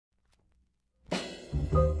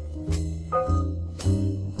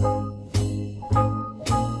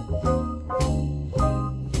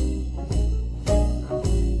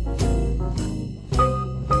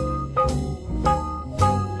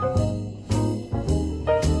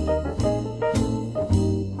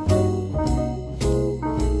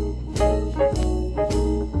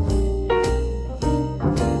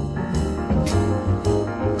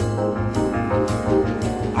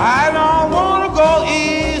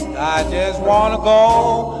I just wanna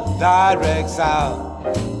go direct south.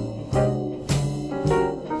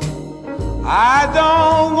 I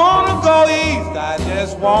don't wanna go east, I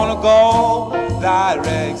just wanna go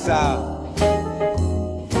direct south.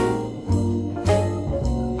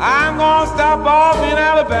 I'm gonna stop off in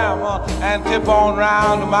Alabama and tip on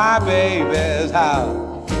round to my baby's house.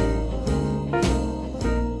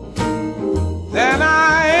 Then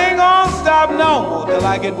I ain't gonna stop no more till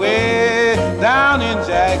I get way down in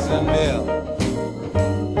Jacksonville.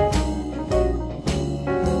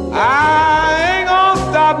 I ain't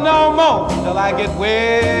gonna stop no more till I get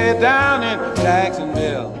way down in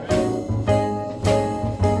Jacksonville.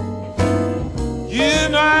 You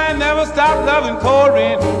know I never stopped loving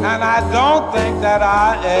Corinne, and I don't think that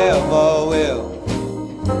I ever will.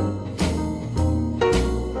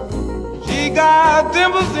 She got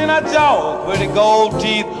dimples in her jaw, pretty gold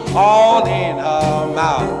teeth all in her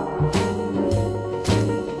mouth.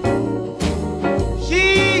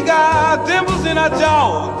 She got dimples in her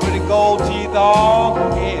jaw, pretty gold teeth all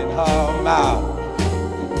in her mouth.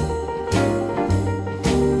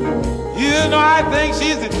 You know I think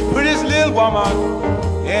she's the prettiest little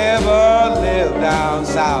woman ever lived down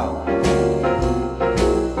south.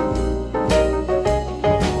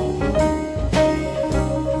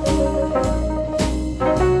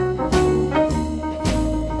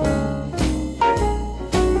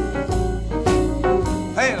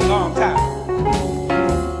 Played a long time.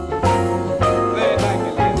 Played like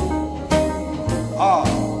it is. Oh.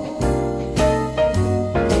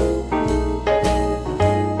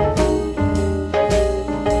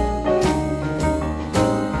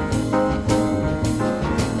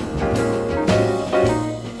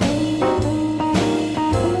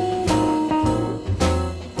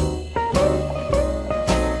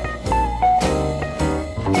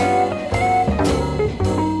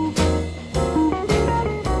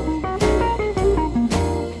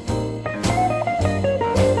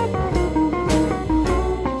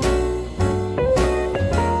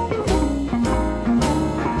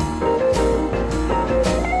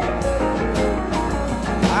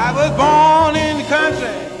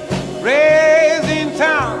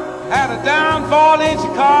 Downfall in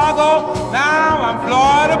Chicago, now I'm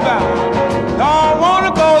Florida bound. Don't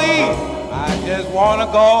wanna go east, I just wanna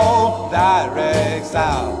go direct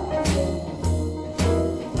south.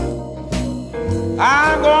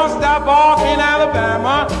 I'm gonna stop off in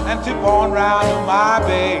Alabama and tip on round to my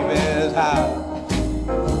baby's house.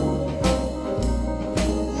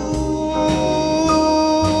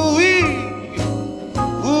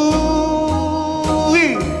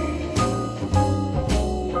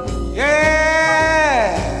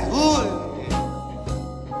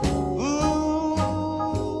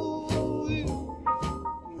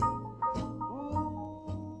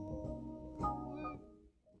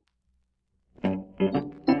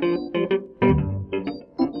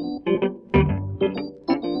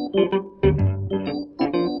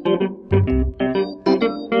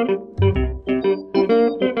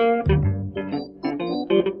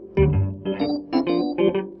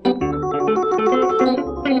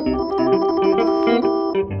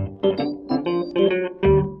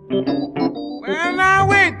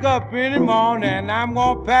 Up in the morning, I'm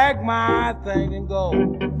gonna pack my thing and go.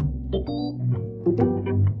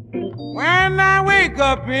 When I wake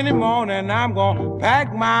up in the morning, I'm gonna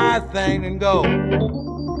pack my thing and go.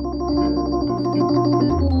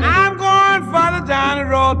 I'm going further down the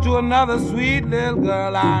road to another sweet little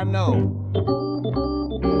girl I know.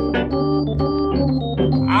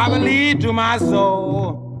 I believe to my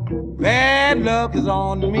soul, bad luck is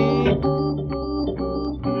on me.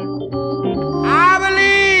 I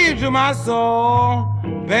believe to my soul,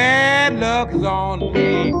 bad luck is on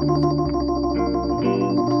me.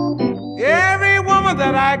 Every woman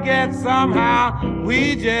that I get somehow,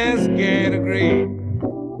 we just can't agree.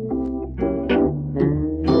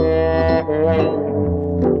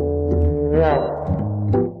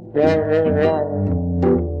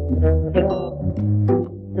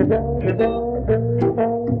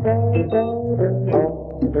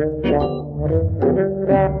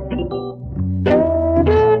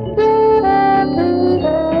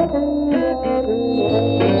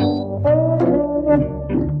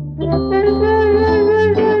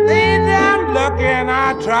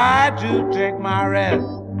 I tried to take my rest.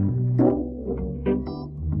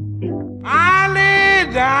 I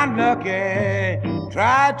laid down lucky,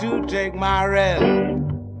 tried to take my rest.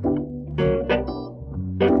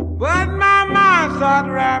 But my mind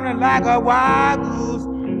started rambling like a wild goose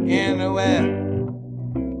in the west.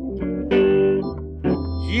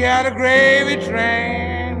 She had a gravy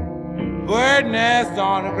train, bird nest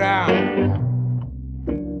on the ground.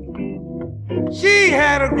 She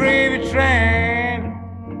had a gravy train,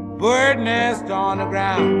 bird nest on the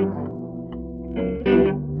ground.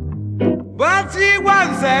 But she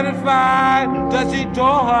wasn't satisfied till she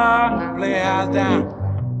tore her playhouse down.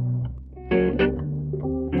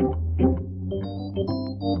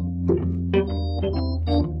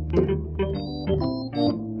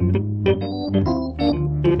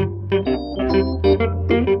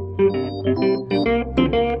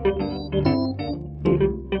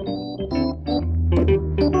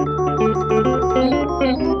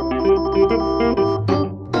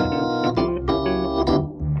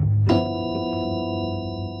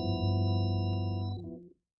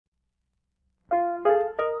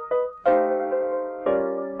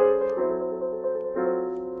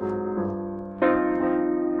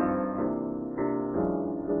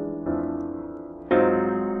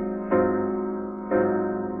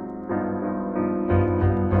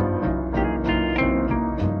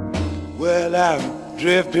 Well, I'm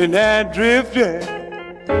drifting and drifting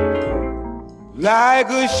like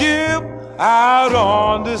a ship out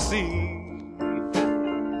on the sea.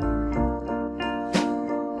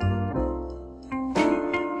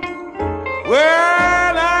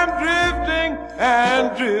 Well, I'm drifting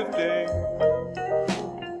and drifting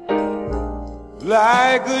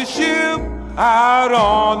like a ship out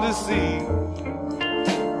on the sea.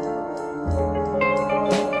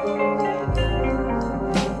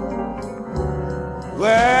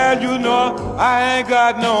 Well, you know, I ain't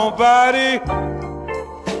got nobody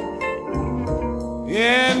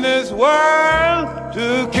in this world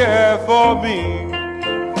to care for me.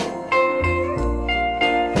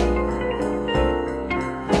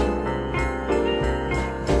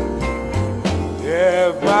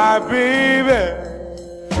 If my baby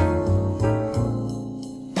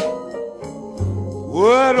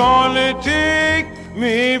would only take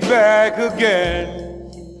me back again.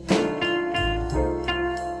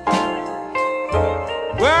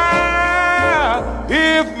 Well,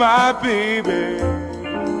 if my baby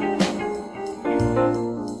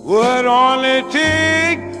would only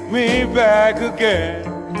take me back again.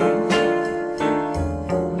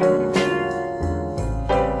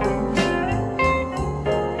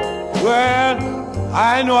 Well,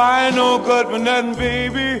 I know I ain't no good for nothing,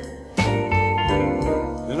 baby,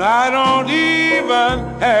 and I don't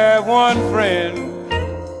even have one friend.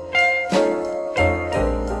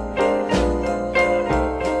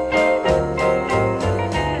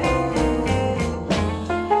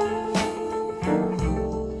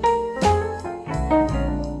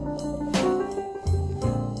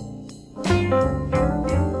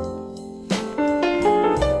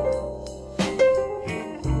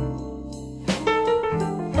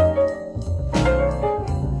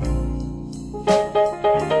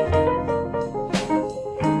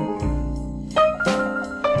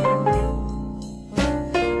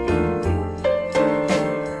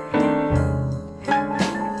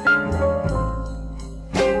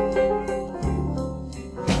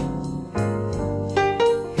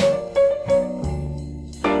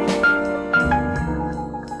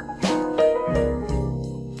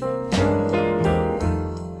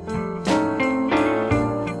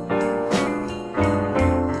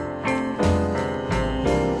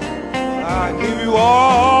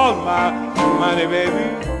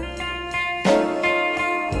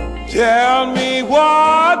 Tell me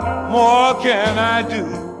what more can I do?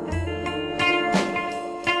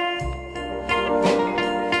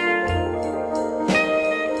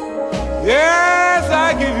 Yes,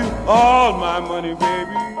 I give you all my money,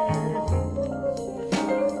 baby.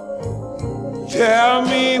 Tell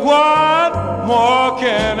me what more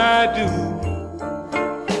can I do?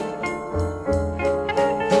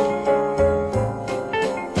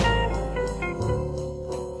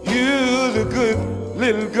 You're a good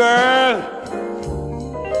little girl,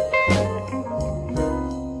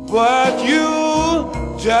 but you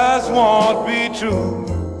just won't be true.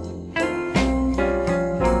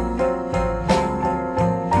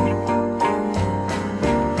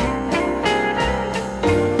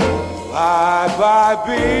 Bye bye,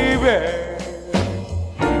 baby.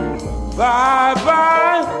 Bye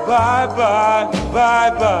bye, bye bye, bye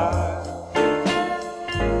bye.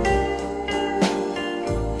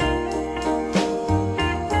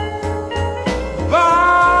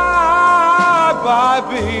 Bye,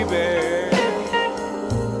 baby,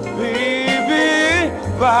 baby,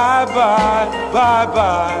 bye, bye, bye,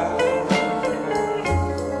 bye.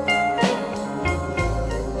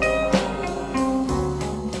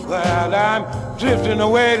 Well, I'm drifting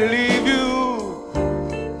away to leave you,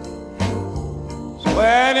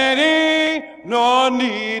 when it ain't no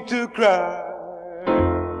need to cry.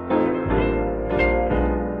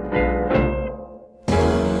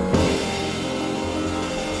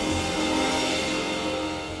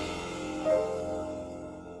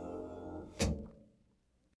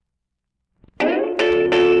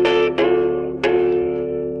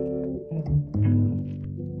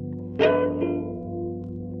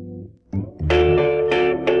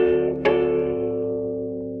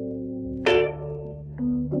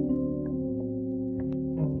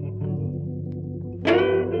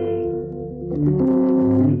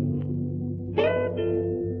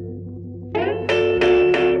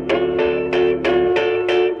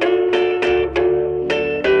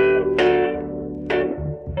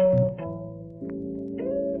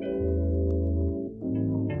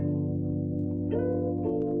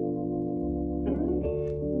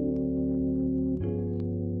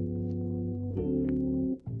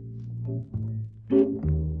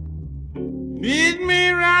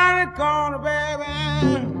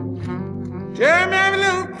 Tell me every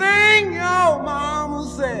little thing your mama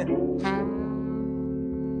said.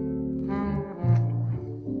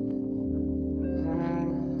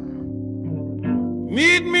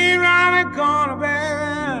 Meet me round the corner,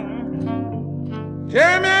 baby.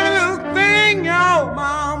 Tell me every little thing your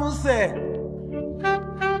mama said.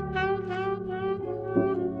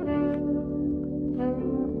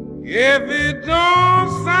 If it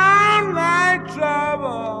don't sound like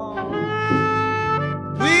trouble,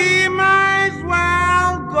 we might as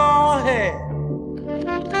well go ahead.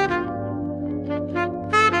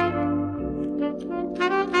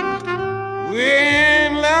 We're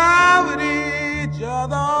in love with each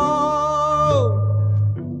other.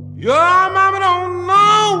 Your mama don't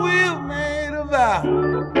know we've made a vow.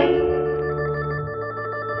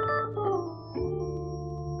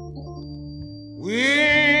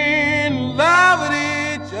 We're in love with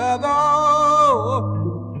each other.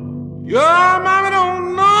 Your mama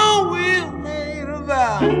don't know we've made a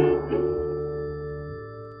vow.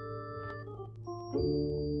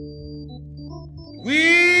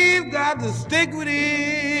 We've got to stick with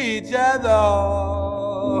each other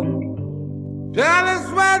till the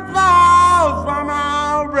sweat falls from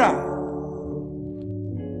our brow.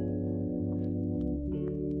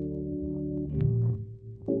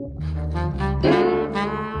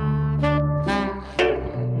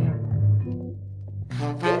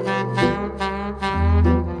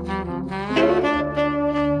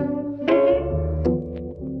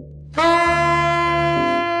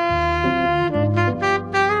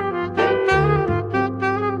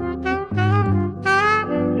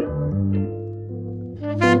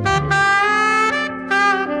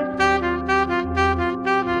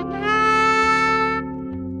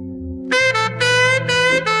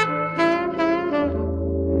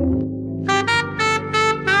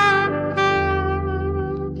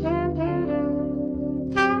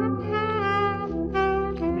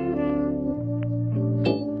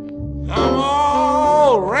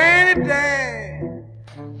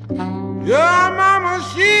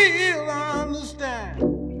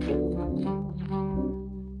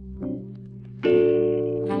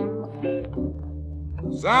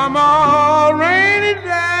 Some old rainy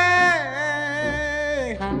day,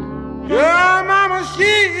 your mama,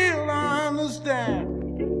 she'll understand.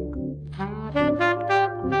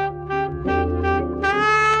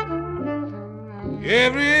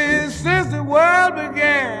 Ever since the world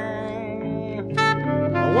began,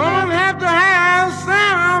 a woman had to have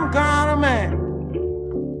some kind of man.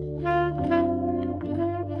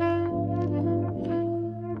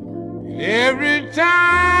 And every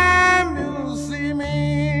time you see me,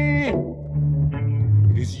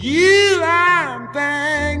 it's you I'm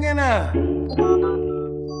thinking of.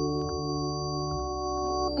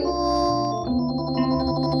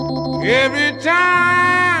 Every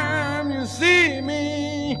time you see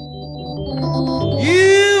me,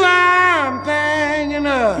 you I'm thinking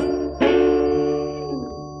of.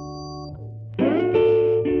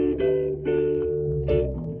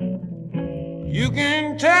 You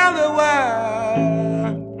can tell the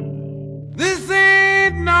world this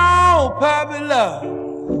ain't no puppy love.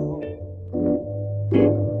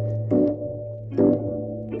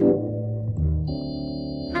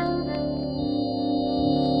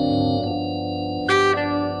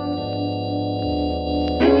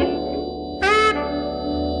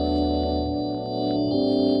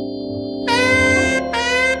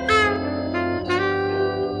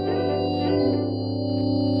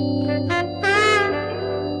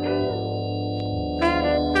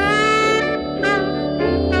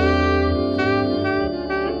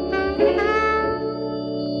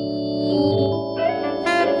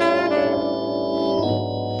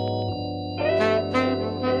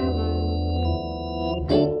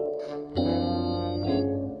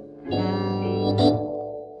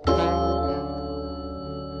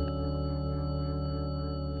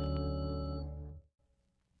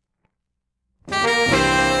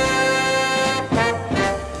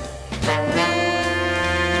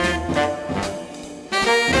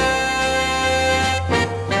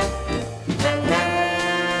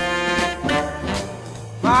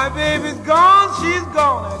 My baby's gone, she's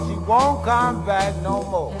gone, and she won't come back no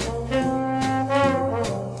more.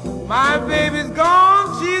 My baby's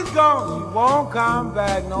gone, she's gone, she won't come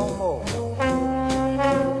back no more.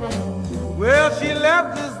 Well, she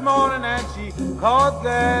left this morning and she caught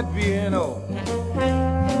that B&O.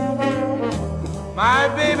 My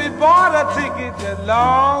baby bought a ticket as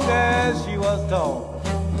long as she was told.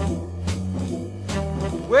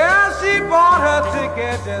 Well, she bought her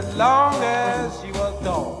ticket as long as she was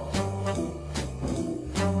told.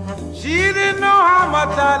 She didn't know how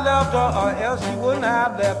much I loved her, or else she wouldn't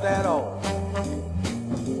have left at all.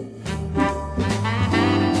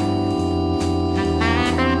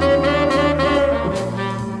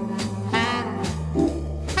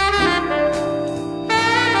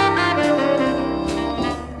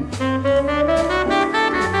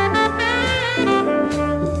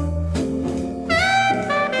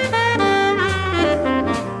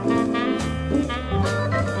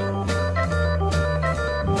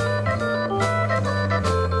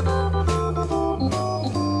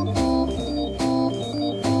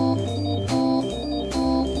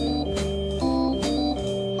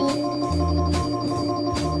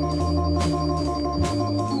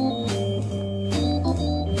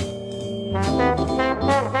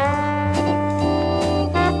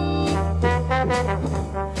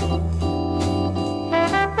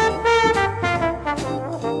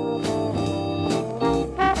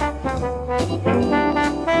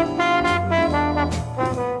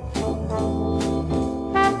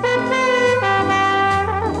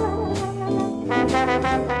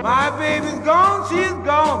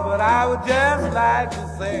 but I would just like to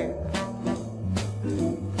say,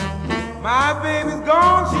 my baby's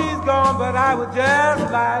gone, she's gone, but I would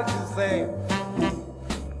just like to say,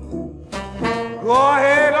 go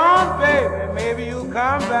ahead on, baby, maybe you'll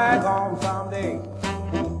come back home someday.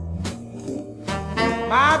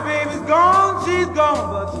 My baby's gone, she's gone,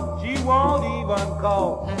 but she won't even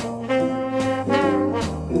call.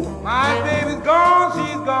 My baby's gone,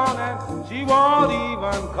 she's gone, and she won't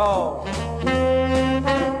even call.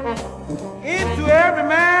 Into every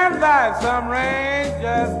man's life, some rain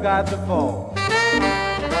just got to fall.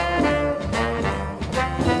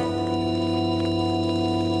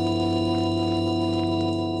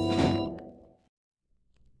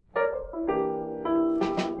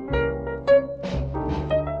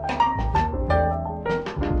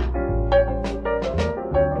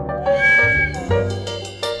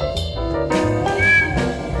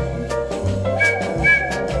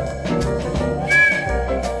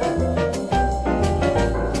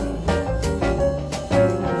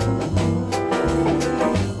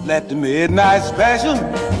 Let the midnight special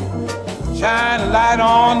shine a light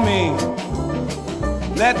on me.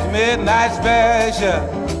 Let the midnight special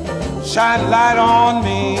shine a light on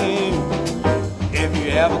me. If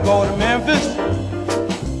you ever go to Memphis,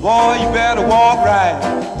 boy, you better walk right,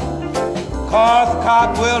 'cause the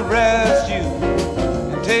cop will arrest you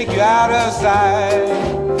and take you out of sight.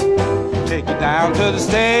 Take you down to the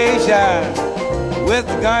station with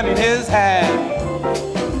the gun in his hand,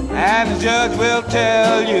 and the judge will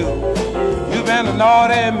tell you, you've been a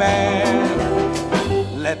naughty man.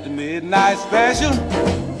 Let the midnight special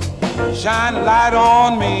shine a light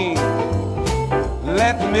on me.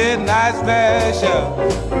 Let the midnight special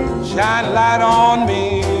shine a light on me.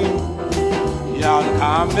 You ought to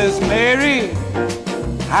come, Miss Mary,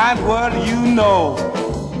 and what do you know?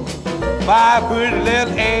 By a pretty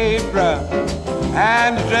little apron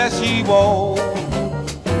and the dress she wore.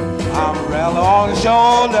 Umbrella on the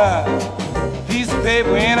shoulder, piece of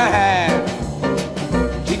paper in her hand.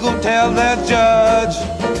 She gonna tell the judge,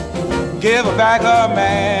 give her back her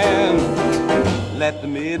man. Let the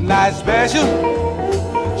midnight special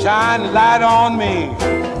shine a light on me.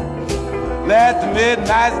 Let the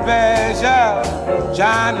midnight special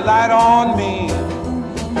shine a light on me.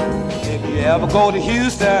 If you ever go to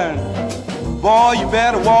Houston, boy, you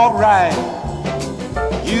better walk right.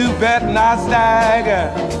 You better not stagger,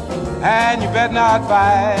 and you better not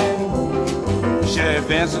fight. Sheriff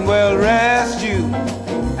Benson will arrest you,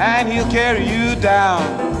 and he'll carry you down.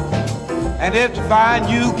 And if they find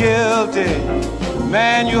you guilty,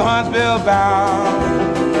 man, you Huntsville bound.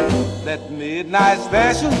 Let the midnight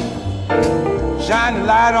special shine a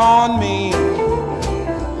light on me.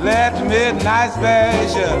 Let the midnight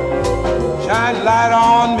special shine a light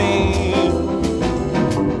on me.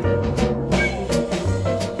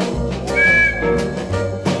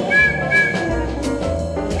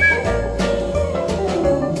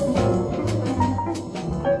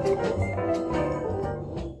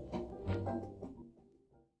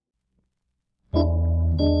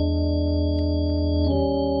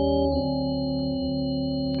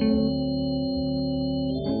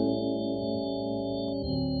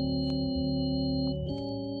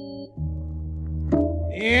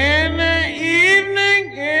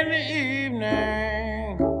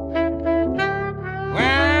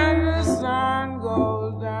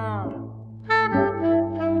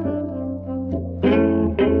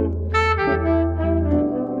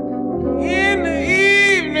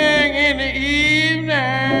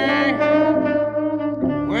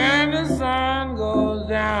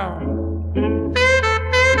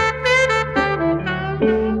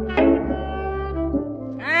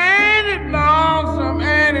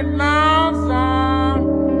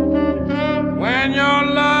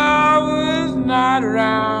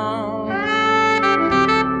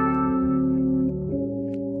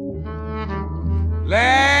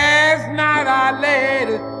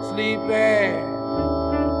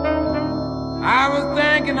 I was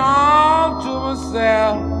thinking all to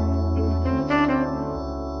myself,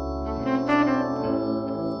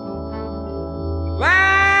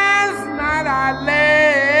 last night I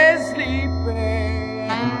lay sleeping.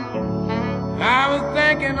 I was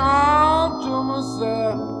thinking all to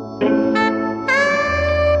myself,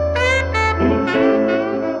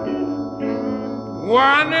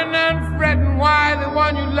 wondering and fretting why the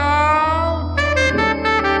one you love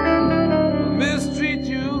mistreat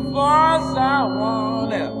you for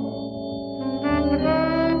someone else.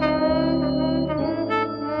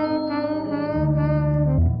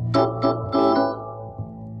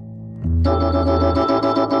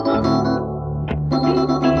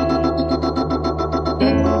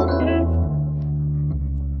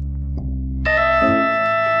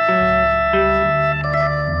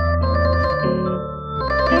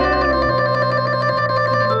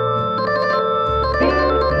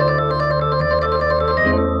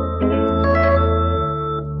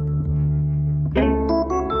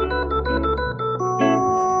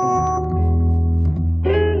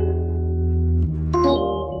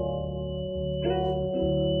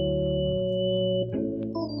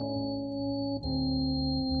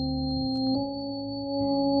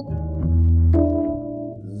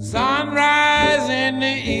 in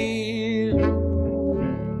the east,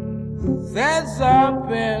 sets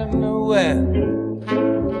up in the west.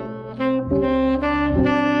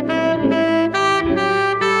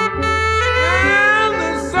 And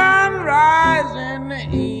the sunrise in the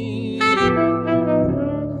east,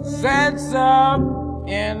 sets up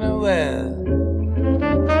in the west.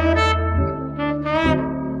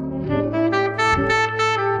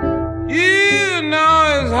 You know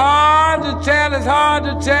it's hard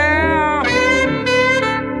to tell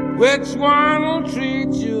which one will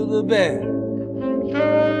treat you the best.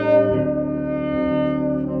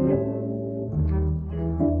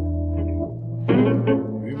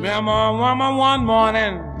 Remember, woman, one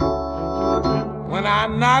morning when I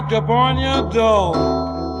knocked upon your door,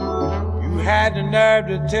 you had the nerve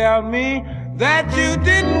to tell me that you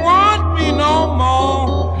didn't want me no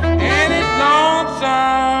more, and it's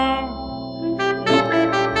lonesome,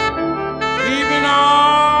 leaving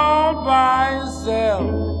all by yourself.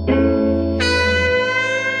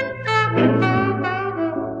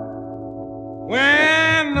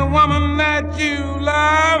 When the woman that you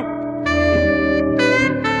love,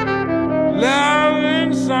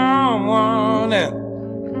 loving someone else.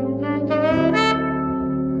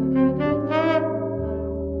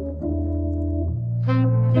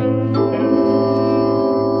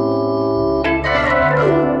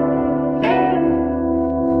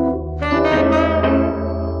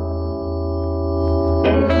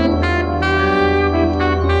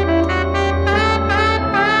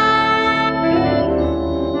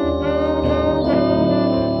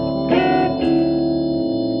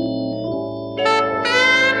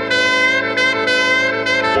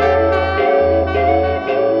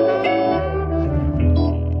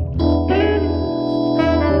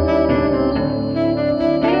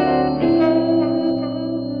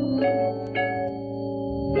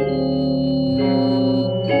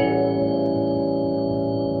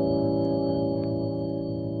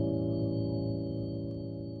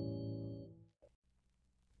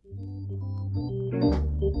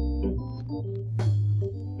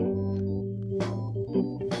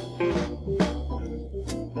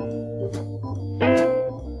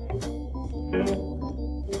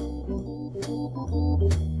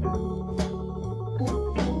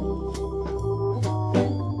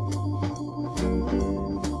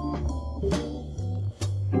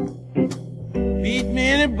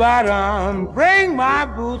 Bottom, bring my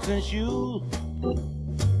boots and shoes.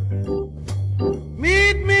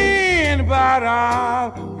 Meet me in the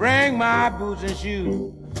bottom, bring my boots and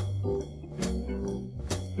shoes.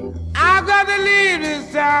 I've got to leave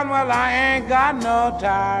this town, well, I ain't got no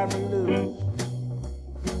time to lose.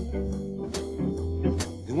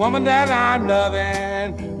 The woman that I'm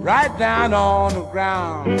loving, right down on the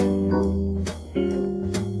ground.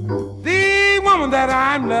 The woman that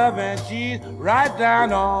I'm loving, she's right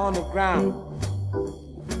down on the ground.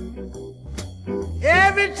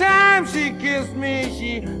 Every time she kisses me,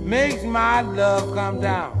 she makes my love come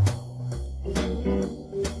down.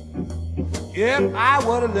 If I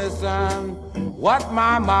would've listened what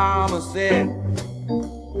my mama said,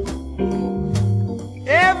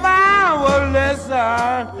 if I would've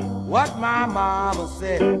listened what my mama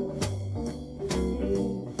said,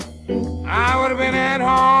 I would've been at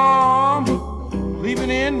home,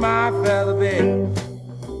 sleeping in my feather bed.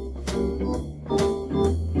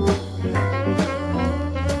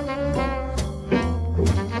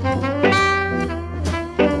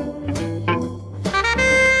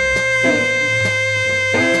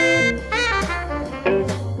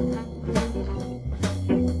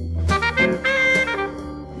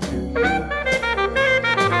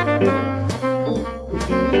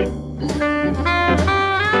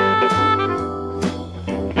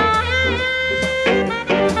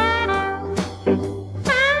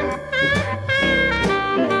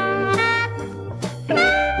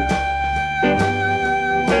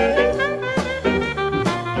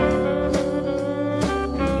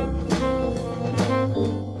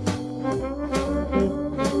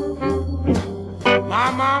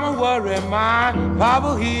 My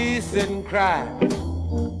papa, he sit and cry.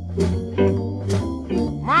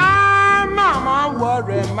 My mama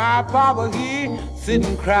worry, my papa, he sit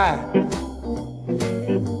and cry.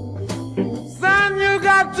 Son, you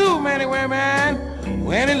got too many women,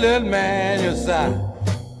 when a little man your side.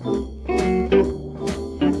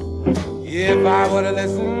 If I would've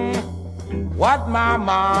listened what my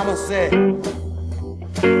mama said,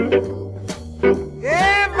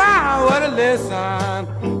 if I would've listened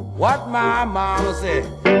what my mama said,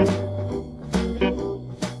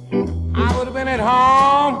 I would have been at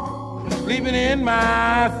home, sleeping in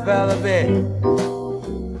my feather bed.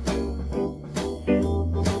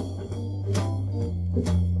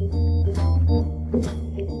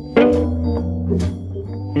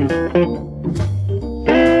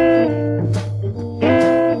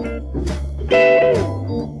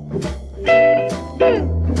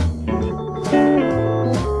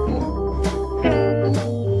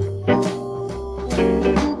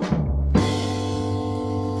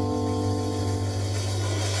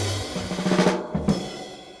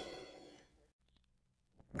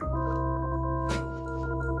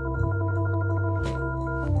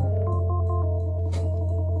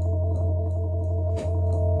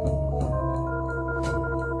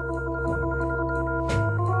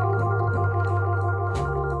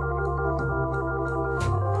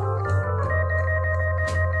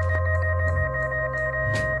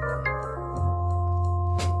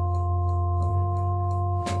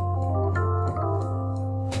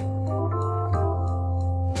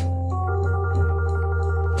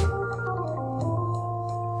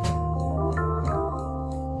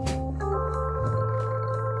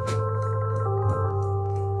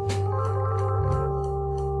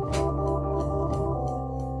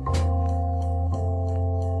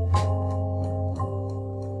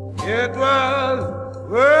 It was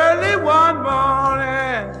early one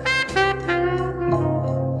morning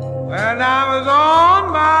when I was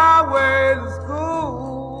on my way to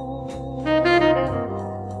school.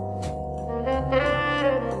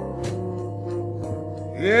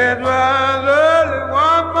 It was early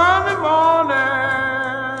one Monday morning.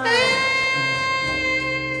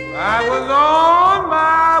 I was on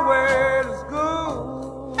my way to school.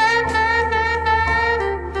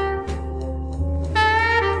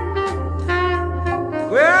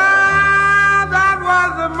 Well, that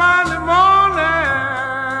was a Monday morning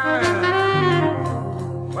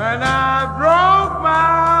when I broke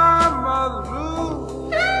my mother's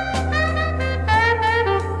rule.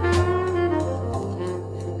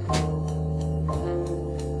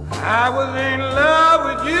 I was in love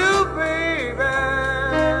with you, baby,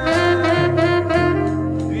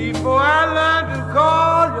 before I learned to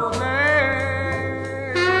call your name.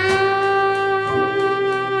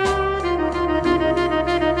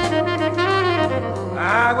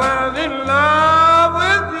 I was in love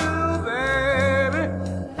with you, baby,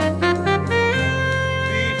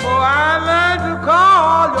 before I learned to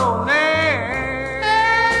call your name.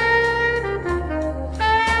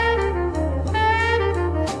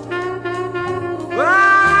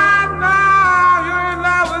 But now you're in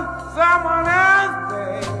love with someone else,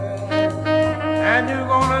 baby, and you're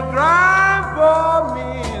gonna drive for me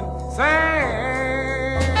insane.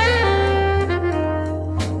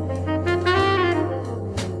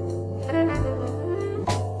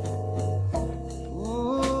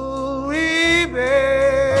 Ooh-wee,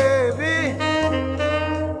 baby,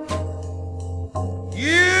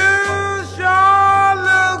 you sure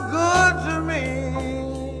look good to me.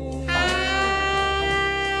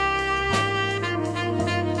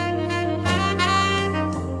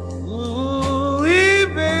 Ooh-wee,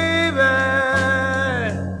 baby,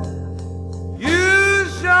 you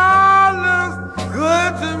sure look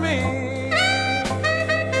good to me.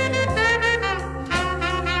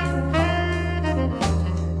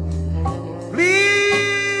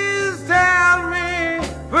 Please tell me,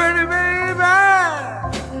 pretty baby,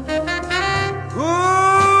 who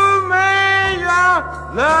may your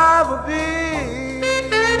lover be?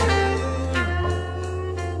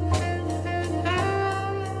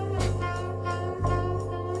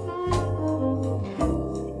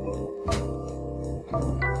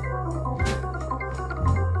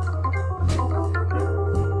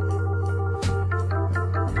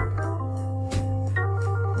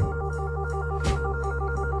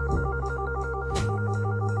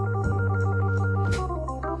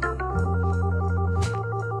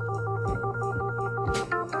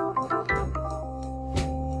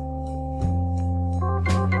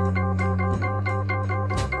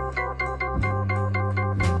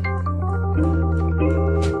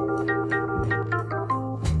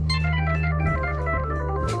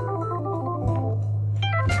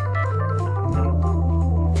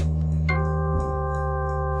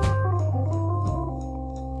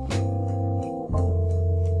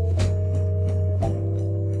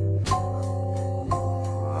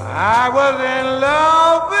 I was in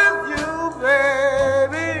love with you,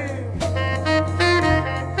 baby,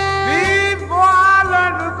 before I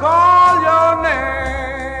learned to call your name.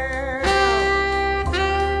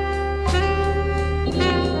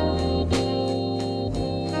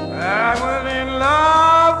 I was in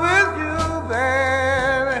love with you,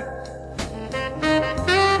 baby,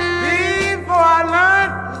 before I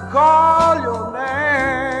learned to call your name.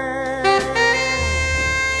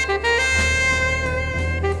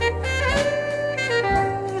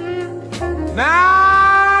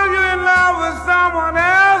 Now you're in love with someone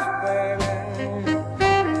else, baby,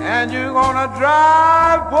 and you're gonna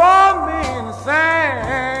drive for me insane.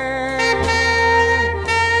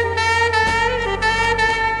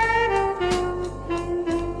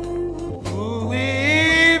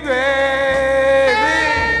 Ooh-wee, baby,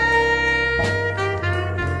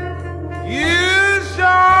 you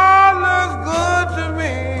sure look good to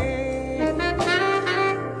me.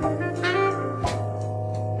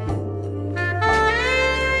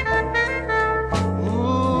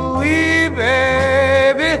 Ooh-wee,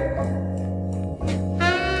 baby,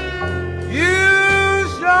 you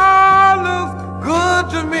sure look good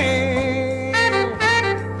to me.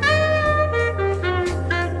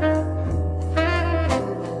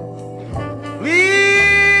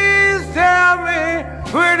 Please tell me,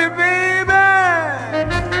 pretty baby,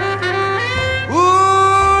 who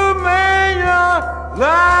may your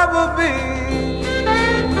lover be?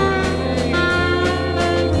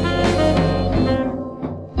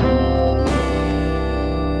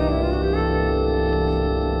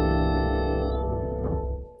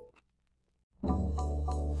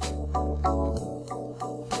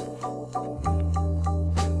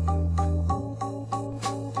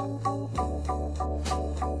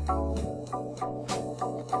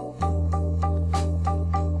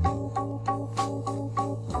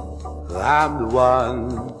 I'm the one.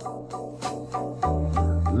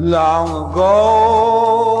 Long ago,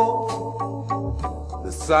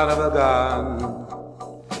 the son of a gun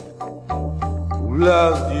who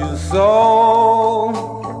loved you so.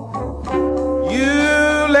 You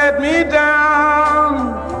let me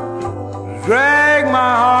down, drag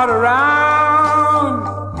my heart around.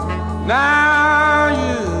 Now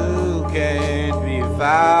you can't be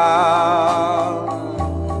found.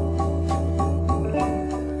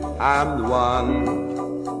 I'm the one.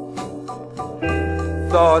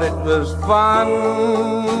 Thought it was fun,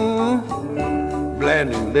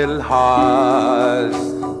 blending little hearts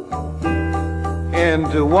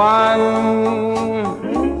into one.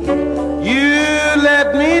 You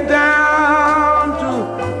let me down to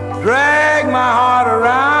drag my heart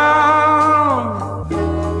around.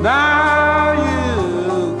 Now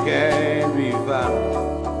you can't be found.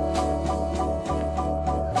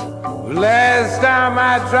 Last time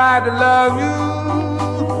I tried to love you,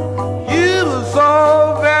 you were so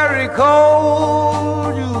very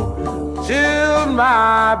cold. You chilled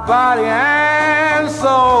my body and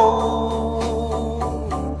soul.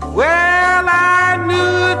 Well, I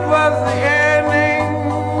knew it was the ending,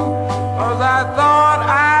 'cause I thought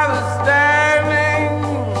I was standing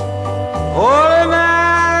holding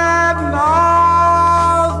that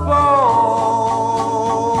North Pole.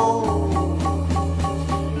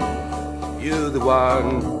 You're the one,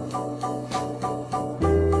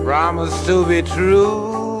 promised to be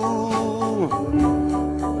true,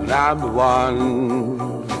 and I'm the one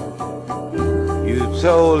you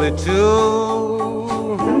told it to.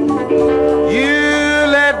 You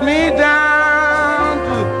let me down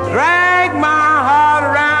to drag my heart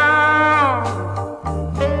around.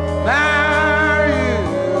 Now you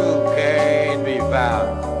can't be found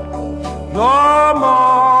no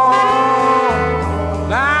more.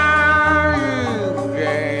 Now you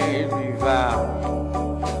can't be found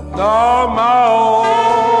no more.